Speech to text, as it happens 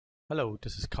Hello,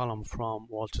 this is Colin from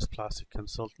Walters Plastic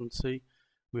Consultancy.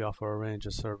 We offer a range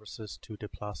of services to the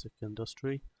plastic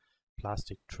industry: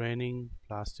 plastic training,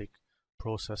 plastic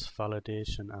process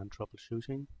validation and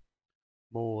troubleshooting,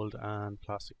 mold and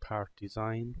plastic part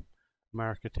design,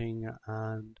 marketing,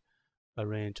 and a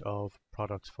range of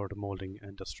products for the molding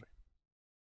industry.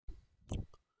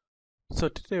 So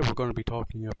today we're going to be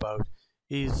talking about,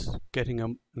 is getting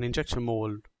an injection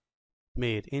mold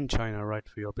made in China right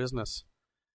for your business?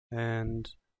 And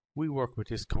we work with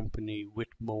this company with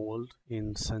Mold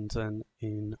in Shenzhen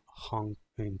in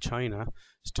China.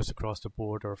 It's just across the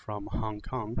border from Hong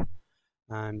Kong.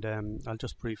 And I'll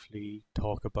just briefly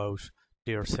talk about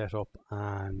their setup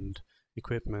and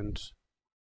equipment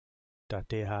that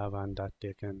they have and that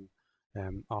they can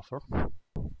offer.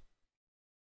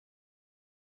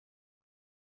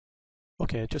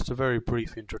 Okay, just a very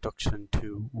brief introduction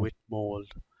to With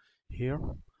Mold here.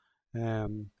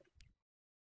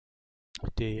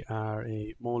 They are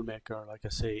a mold maker, like I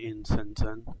say, in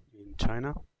Shenzhen in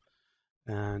China,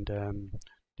 and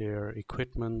their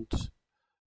equipment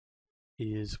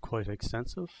is quite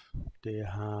extensive. They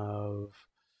have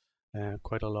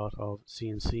quite a lot of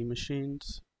CNC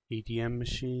machines, EDM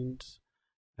machines,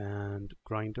 and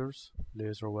grinders,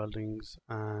 laser weldings,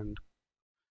 and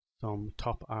some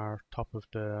top of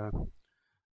the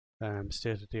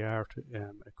state-of-the-art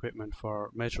equipment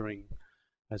for measuring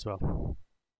as well.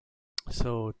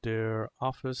 So their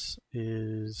office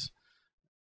is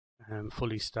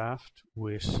fully staffed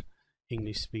with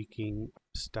English-speaking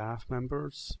staff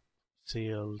members,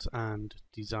 sales and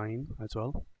design as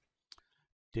well.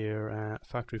 Their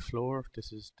factory floor,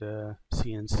 this is the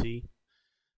CNC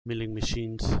milling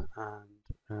machines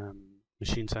and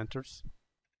machine centers.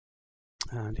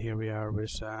 And here we are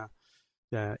with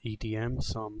the EDM,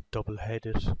 some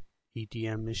double-headed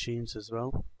EDM machines as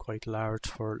well, quite large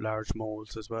for large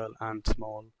molds as well and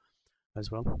small as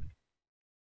well.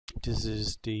 This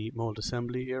is the mold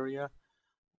assembly area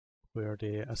where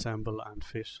they assemble and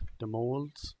fit the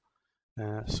molds.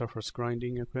 Surface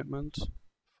grinding equipment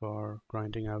for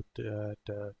grinding out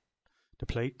the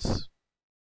plates.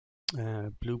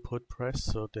 Blue put press,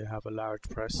 so they have a large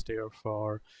press there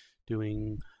for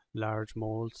doing large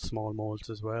molds, small molds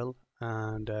as well,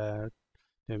 and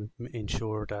they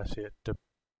ensure that the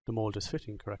mold is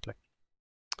fitting correctly.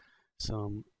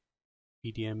 Some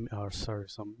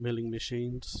some milling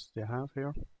machines they have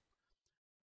here.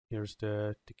 Here's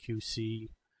the QC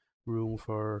room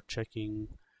for checking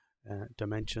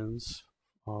dimensions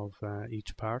of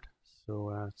each part,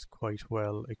 so it's quite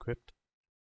well equipped,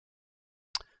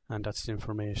 and that's the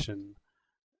information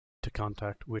to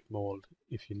contact with Mold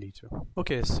if you need to.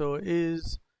 Okay, so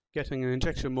is getting an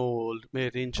injection mold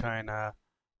made in China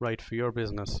right for your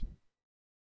business?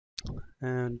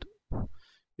 And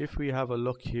if we have a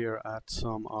look here at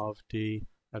some of the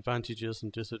advantages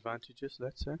and disadvantages,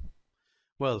 let's say,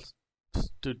 well,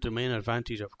 the main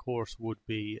advantage, of course, would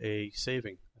be a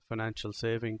financial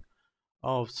saving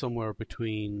of somewhere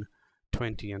between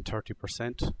 20 and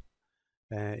 30%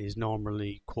 is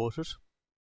normally quoted.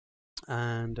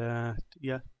 And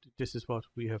yeah, this is what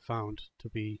we have found to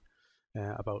be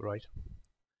about right.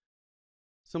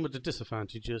 Some of the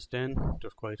disadvantages then,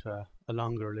 there's quite a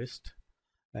longer list.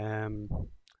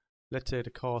 Let's say the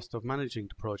cost of managing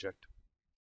the project,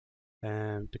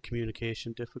 the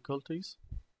communication difficulties,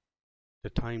 the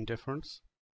time difference,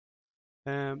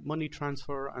 money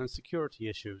transfer and security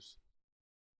issues,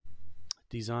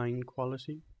 design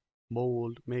quality,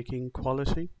 mold making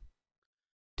quality,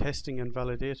 testing and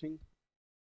validating,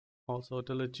 also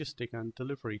the logistic and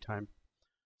delivery time.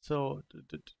 So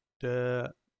the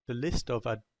list of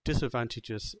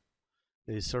disadvantages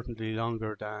is certainly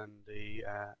longer than the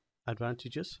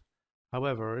advantages.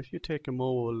 However, if you take a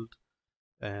mold,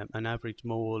 an average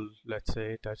mold, let's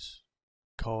say, that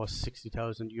costs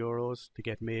 60,000 euros to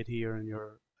get made here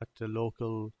at the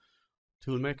local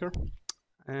toolmaker,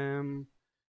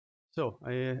 so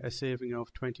a saving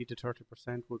of 20 to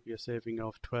 30% would be a saving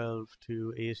of 12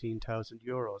 to 18,000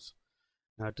 euros.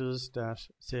 Now, does that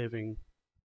saving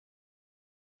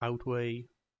outweigh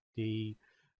the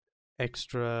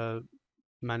extra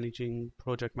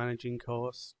project managing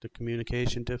costs, the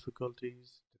communication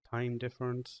difficulties, the time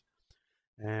difference,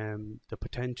 the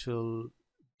potential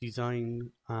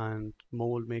design and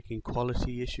mold making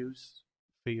quality issues,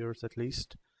 fears at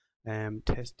least,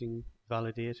 testing,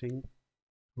 validating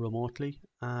remotely,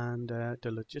 and the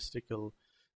logistical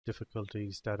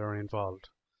difficulties that are involved?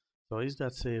 So is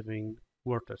that saving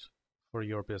worth it for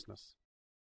your business?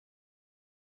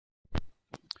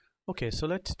 Okay, so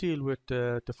let's deal with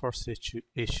the first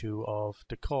issue of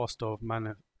the cost of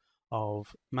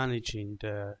managing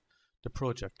the the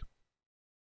project.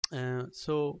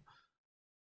 So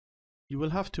you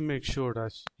will have to make sure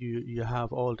that you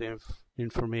have all the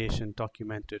information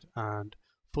documented and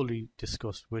fully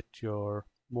discussed with your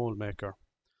mold maker.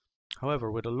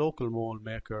 However, with a local mold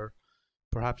maker,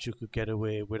 perhaps you could get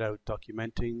away without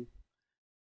documenting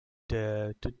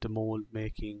the mold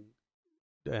making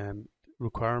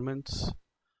requirements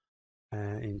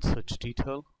in such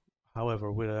detail.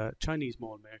 However, with a Chinese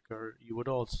mold maker, you would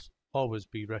also always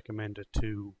be recommended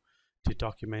to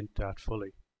document that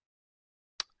fully.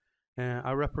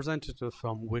 A representative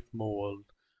from Whitmold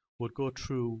would go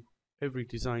through every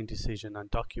design decision and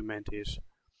document it,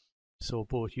 so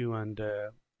both you and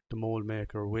the mold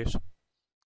maker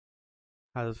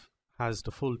has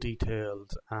the full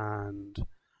details and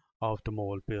of the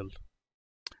mold build.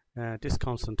 This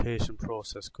consultation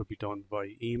process could be done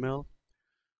by email,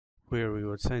 where we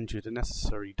would send you the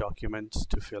necessary documents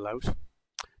to fill out,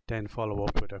 then follow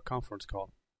up with a conference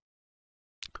call.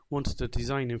 Once the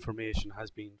design information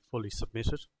has been fully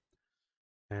submitted,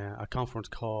 a conference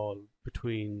call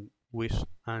between WIT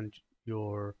and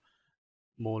your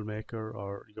mold maker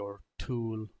or your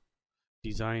tool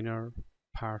designer,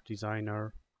 part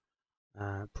designer,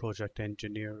 project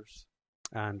engineers,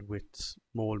 and with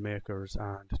mold makers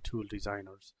and tool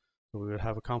designers. So we will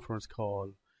have a conference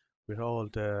call with all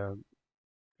the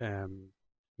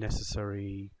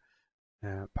necessary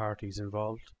parties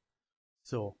involved.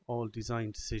 So all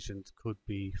design decisions could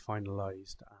be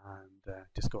finalized and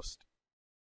discussed.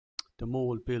 The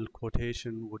mold build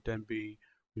quotation would then be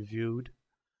reviewed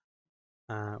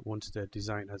once the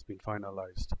design has been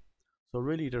finalized. So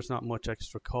really there's not much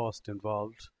extra cost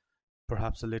involved,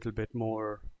 perhaps a little bit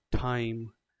more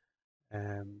time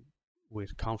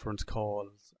with conference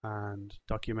calls and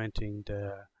documenting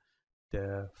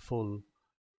the full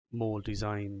mold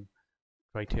design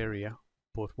criteria.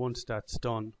 But once that's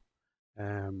done,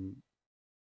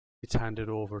 it's handed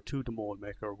over to the mold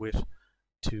maker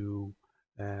to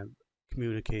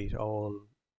communicate all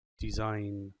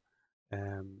design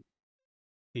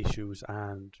issues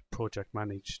and project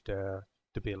manage the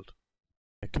build.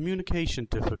 Communication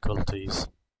difficulties.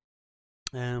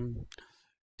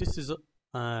 This is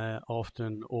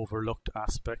often overlooked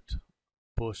aspect,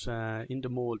 but in the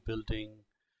mold building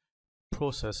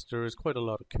process there is quite a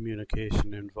lot of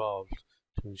communication involved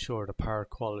to ensure the part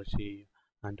quality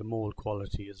and the mold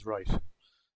quality is right.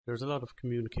 There's a lot of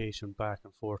communication back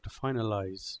and forth to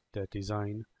finalize the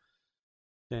design.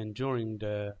 Then during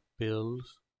the build,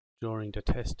 during the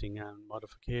testing and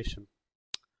modification,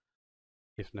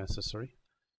 if necessary.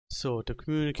 So the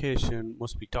communication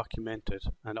must be documented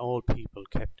and all people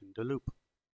kept in the loop.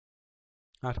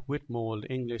 At Whitmold,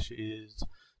 English is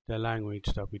the language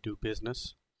that we do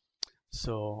business.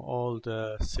 So all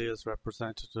the sales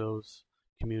representatives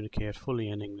communicate fully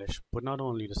in English, but not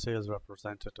only the sales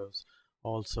representatives,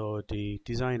 also the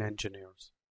design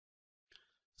engineers.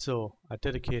 So a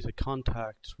dedicated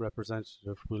contact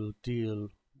representative will deal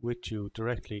with you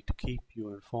directly to keep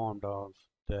you informed of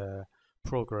the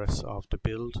progress of the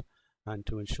build and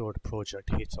to ensure the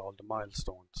project hits all the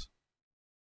milestones.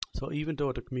 So even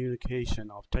though the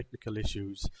communication of technical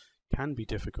issues can be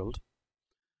difficult,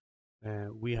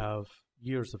 we have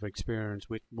years of experience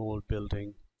with mold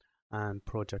building and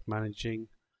project managing,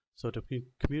 so the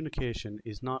communication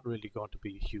is not really going to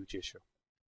be a huge issue.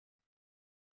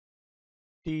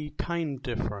 The time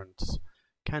difference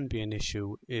can be an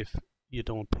issue if you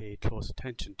don't pay close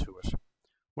attention to it.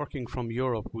 Working from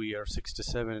Europe, we are 6 to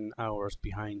 7 hours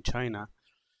behind China,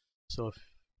 so if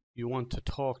you want to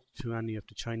talk to any of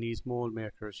the Chinese mold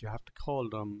makers, you have to call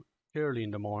them early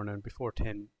in the morning before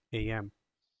 10 a.m.,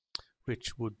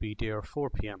 which would be their 4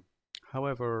 p.m.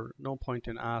 However, no point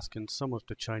in asking some of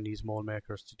the Chinese mold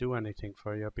makers to do anything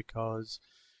for you because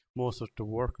most of the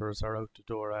workers are out the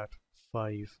door at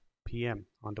 5 p.m.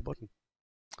 on the button.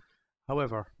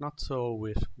 However, not so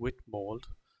with Whitmold.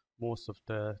 Most of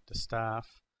the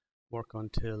staff work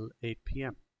until 8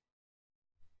 p.m.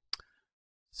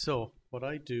 So what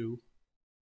I do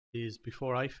is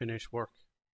before I finish work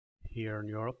here in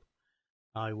Europe,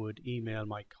 I would email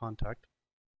my contact,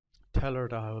 tell her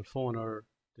that I will phone her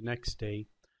the next day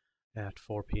at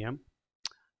 4 p.m.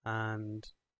 and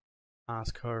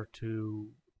ask her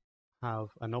to have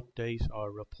an update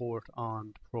or report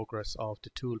on the progress of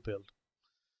the tool build.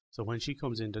 So when she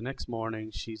comes in the next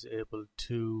morning, she's able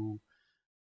to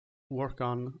work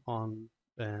on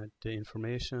the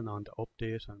information, on the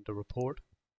update and the report.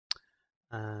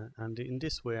 And in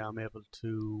this way, I'm able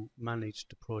to manage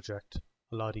the project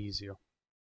a lot easier.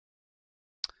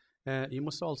 You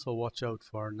must also watch out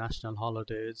for national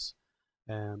holidays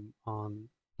on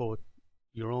both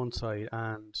your own side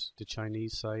and the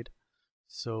Chinese side,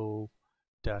 so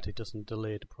that it doesn't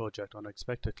delay the project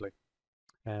unexpectedly.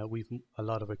 We've a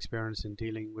lot of experience in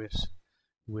dealing with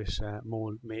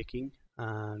mold making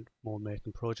and mold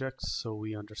making projects, so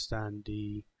we understand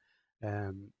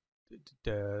um,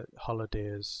 the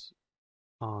holidays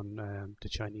on the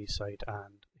Chinese side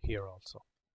and here also.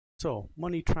 So,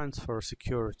 money transfer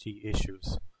security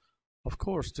issues. Of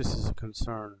course, this is a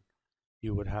concern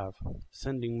you would have,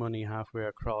 sending money halfway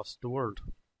across the world.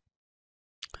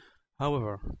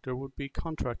 However, there would be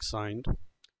contracts signed,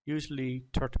 usually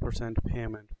 30%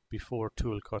 payment before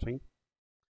tool cutting,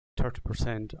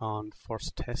 30% on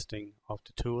first testing of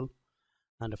the tool,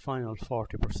 and a final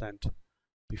 40%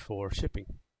 before shipping.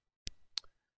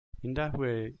 In that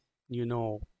way, you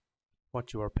know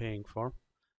what you are paying for,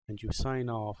 and you sign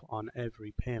off on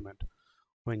every payment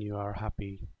when you are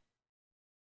happy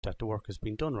that the work has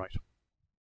been done right.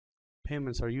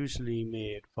 Payments are usually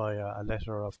made via a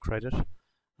letter of credit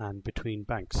and between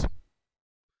banks,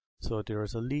 so there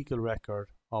is a legal record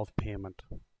of payment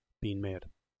being made.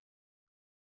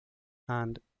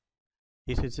 And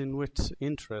it is in WIT's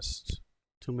interest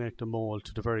to make the mold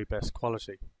to the very best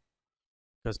quality,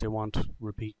 because they want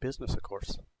repeat business, of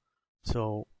course.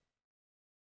 So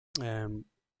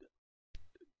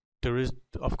there is,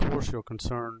 of course, your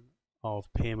concern of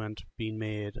payment being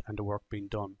made and the work being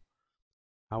done.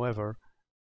 However,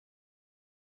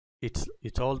 it's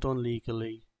all done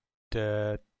legally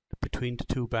between the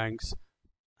two banks,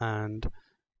 and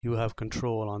you have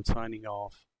control on signing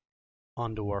off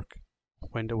on the work.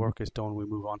 When the work is done, we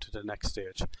move on to the next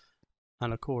stage.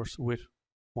 And of course, WIT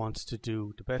wants to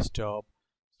do the best job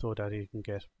so that it can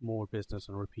get more business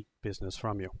and repeat business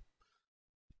from you.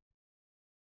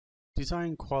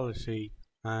 Design quality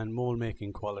and mold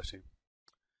making quality.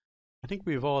 I think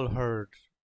we've all heard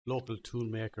local tool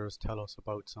makers tell us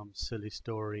about some silly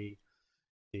story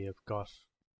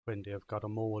when they have got a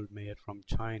mold made from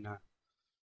China,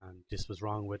 and this was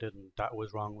wrong with it and that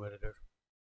was wrong with it.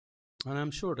 And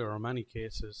I'm sure there are many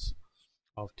cases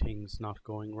of things not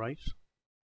going right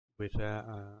with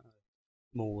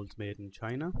molds made in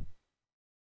China.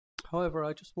 However,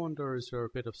 I just wonder, is there a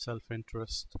bit of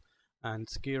self-interest and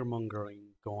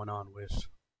scaremongering going on with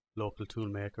local tool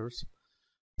makers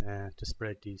to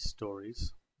spread these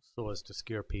stories so as to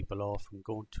scare people off from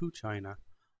going to China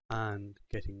and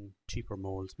getting cheaper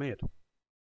molds made?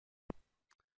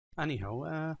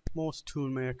 Anyhow, most tool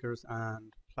makers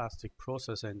and plastic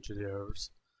process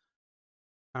engineers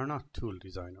are not tool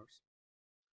designers,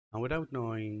 and without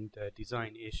knowing the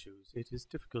design issues, it is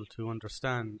difficult to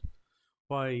understand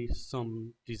why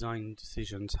some design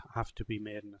decisions have to be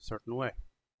made in a certain way.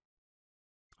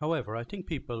 However, I think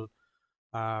people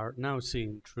are now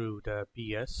seeing through the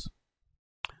BS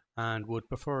and would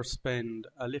prefer spend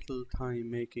a little time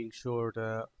making sure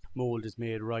the mold is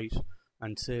made right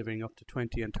and saving up to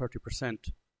 20 and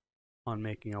 30% on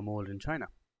making a mold in China.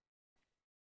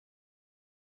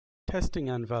 Testing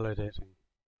and validating.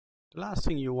 The last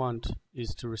thing you want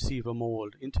is to receive a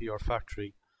mold into your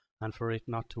factory and for it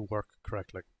not to work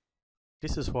correctly.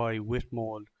 This is why WIT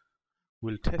Mold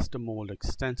will test the mold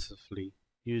extensively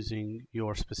using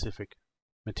your specific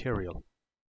material.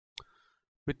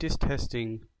 With this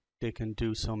testing, they can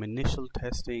do some initial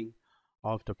testing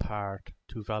of the part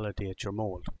to validate your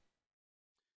mold.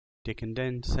 They can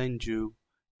then send you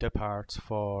the parts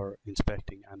for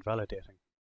inspecting and validating.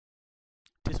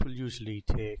 This will usually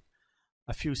take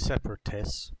a few separate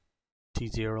tests,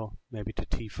 T0 maybe to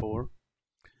T4,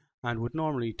 and would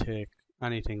normally take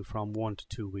anything from 1 to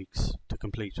 2 weeks to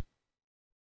complete.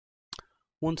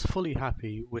 Once fully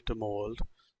happy with the mold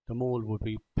would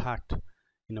be packed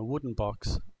in a wooden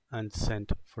box and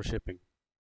sent for shipping.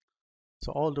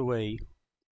 So all the way,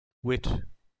 WIT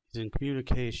is in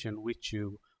communication with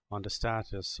you on the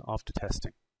status of the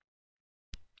testing.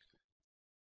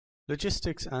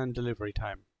 Logistics and delivery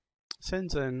time.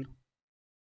 Shenzhen,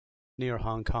 near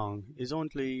Hong Kong, is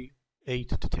only 8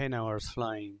 to 10 hours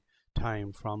flying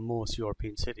time from most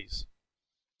European cities.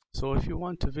 So if you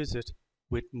want to visit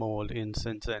WIT Mold in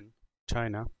Shenzhen,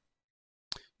 China,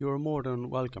 you are more than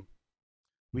welcome.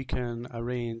 We can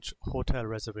arrange hotel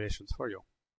reservations for you.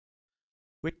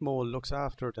 WIT Mold looks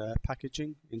after the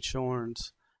packaging,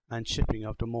 insurance and shipping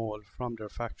of the mold from their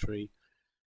factory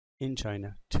in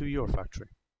China to your factory.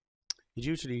 It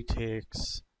usually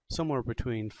takes somewhere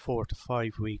between 4 to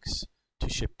 5 weeks to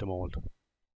ship the mold.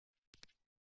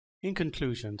 In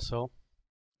conclusion, so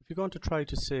if you're going to try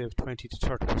to save 20 to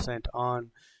 30%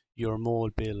 on your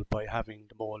mold bill by having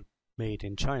the mold made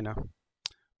in China,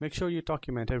 make sure you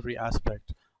document every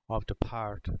aspect of the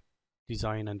part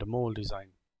design and the mold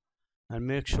design, and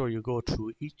make sure you go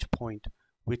through each point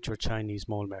with your Chinese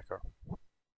mold maker.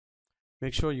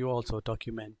 Make sure you also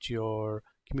document your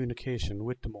communication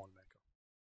with the mold maker.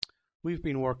 We've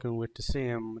been working with the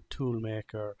same tool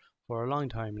maker for a long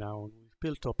time now, and we've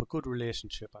built up a good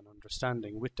relationship and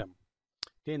understanding with them.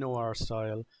 They know our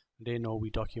style, and they know we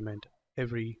document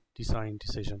every design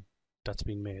decision that's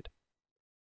been made.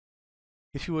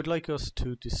 If you would like us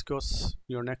to discuss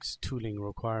your next tooling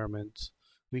requirements,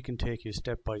 we can take you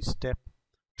step by step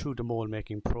through the mold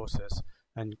making process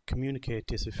and communicate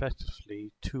this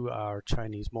effectively to our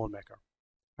Chinese mold maker.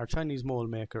 Our Chinese mold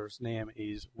maker's name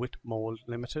is Wit Mold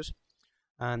Limited,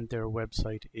 and their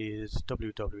website is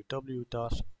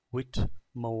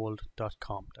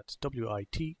www.witmold.com. That's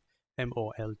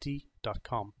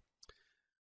witmold.com.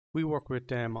 We work with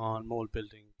them on mold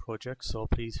building projects, so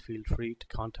please feel free to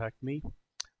contact me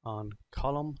on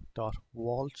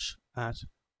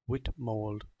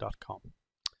column.walsh@witmold.com.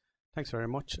 Thanks very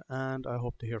much, and I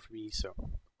hope to hear from you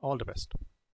soon. All the best.